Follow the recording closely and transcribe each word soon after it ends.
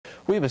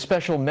We have a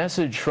special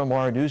message from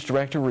our news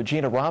director,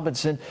 Regina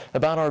Robinson,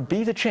 about our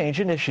Be the Change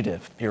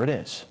initiative. Here it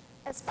is.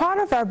 As part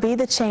of our Be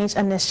the Change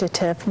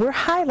initiative, we're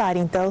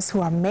highlighting those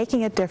who are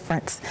making a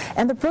difference.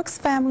 And the Brooks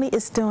family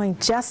is doing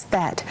just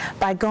that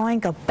by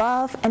going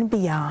above and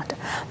beyond.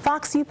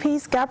 Fox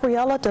UP's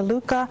Gabriella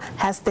DeLuca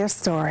has their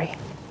story.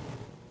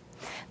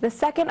 The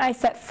second I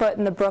set foot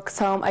in the Brooks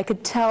home, I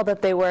could tell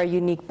that they were a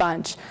unique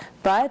bunch.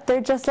 But they're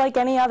just like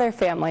any other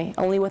family,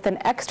 only with an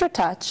extra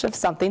touch of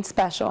something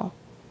special.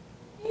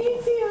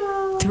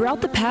 Throughout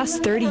the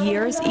past 30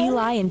 years,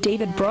 Eli and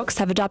David Brooks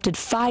have adopted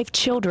 5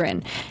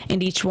 children,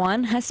 and each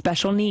one has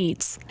special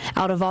needs.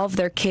 Out of all of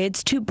their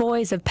kids, 2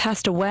 boys have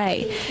passed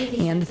away,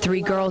 and the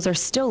 3 girls are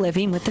still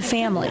living with the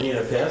family.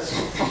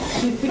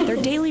 Their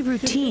daily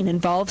routine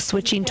involves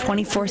switching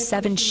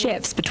 24/7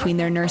 shifts between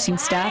their nursing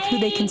staff, who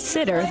they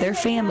consider their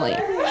family,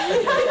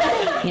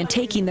 and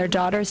taking their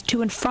daughters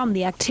to and from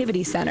the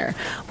activity center,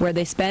 where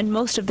they spend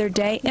most of their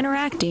day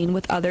interacting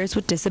with others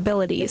with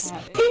disabilities.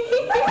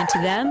 And to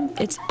them,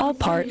 it's all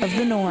part of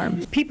the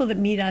norm. People that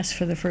meet us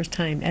for the first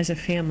time as a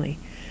family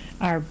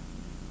are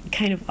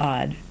kind of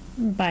awed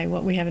by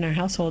what we have in our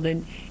household,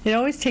 and it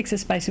always takes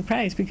us by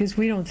surprise because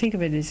we don't think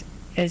of it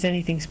as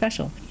anything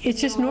special. It's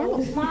just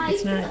normal.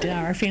 It's not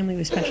our family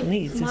with special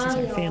needs. This is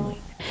our family.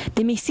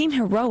 They may seem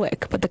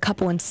heroic, but the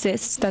couple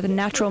insists that the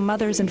natural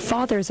mothers and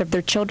fathers of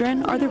their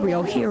children are the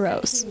real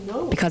heroes.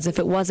 Because if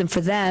it wasn't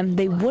for them,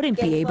 they wouldn't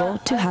be able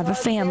to have a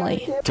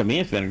family. To me,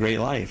 it's been a great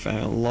life.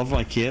 I love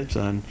my kids,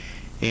 and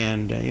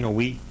you know,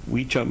 we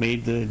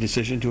made the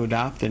decision to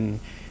adopt, and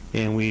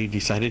we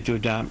decided to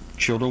adopt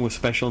children with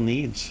special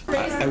needs.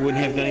 I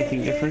wouldn't have done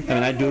anything different. I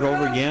mean, I'd do it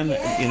over again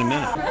in a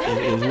minute.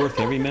 It was worth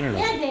every minute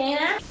of it.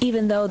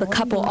 Even though the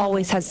couple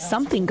always has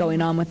something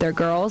going on with their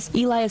girls,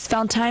 Eli has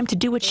found time to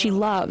do what she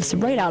loves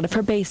right out of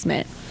her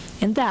basement.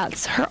 And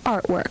that's her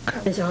artwork.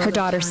 Her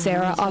daughter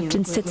Sarah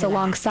often sits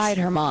alongside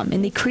her mom,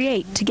 and they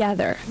create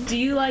together. Do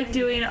you like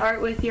doing art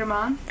with your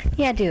mom?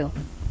 Yeah, I do.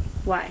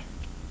 Why?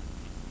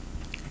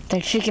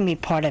 That she can be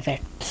part of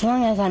it. As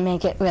long as I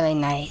make it really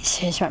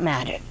nice is what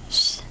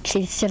matters.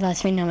 She still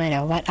loves me no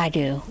matter what I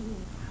do.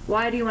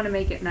 Why do you want to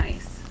make it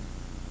nice?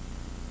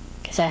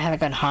 Because I have a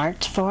good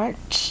heart for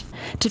it.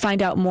 To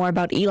find out more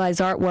about Eli's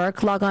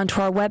artwork, log on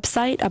to our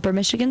website,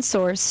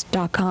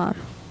 uppermichigansource.com.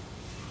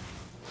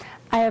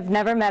 I have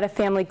never met a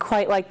family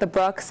quite like the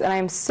Brooks, and I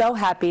am so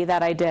happy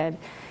that I did.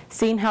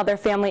 Seeing how their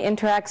family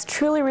interacts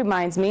truly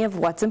reminds me of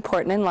what's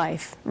important in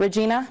life.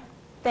 Regina?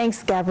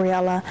 Thanks,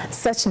 Gabriella.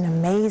 Such an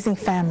amazing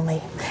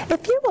family.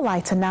 If you would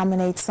like to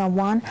nominate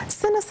someone,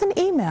 send us an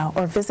email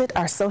or visit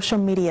our social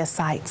media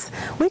sites.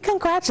 We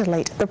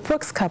congratulate the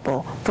Brooks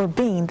couple for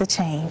being the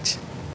change.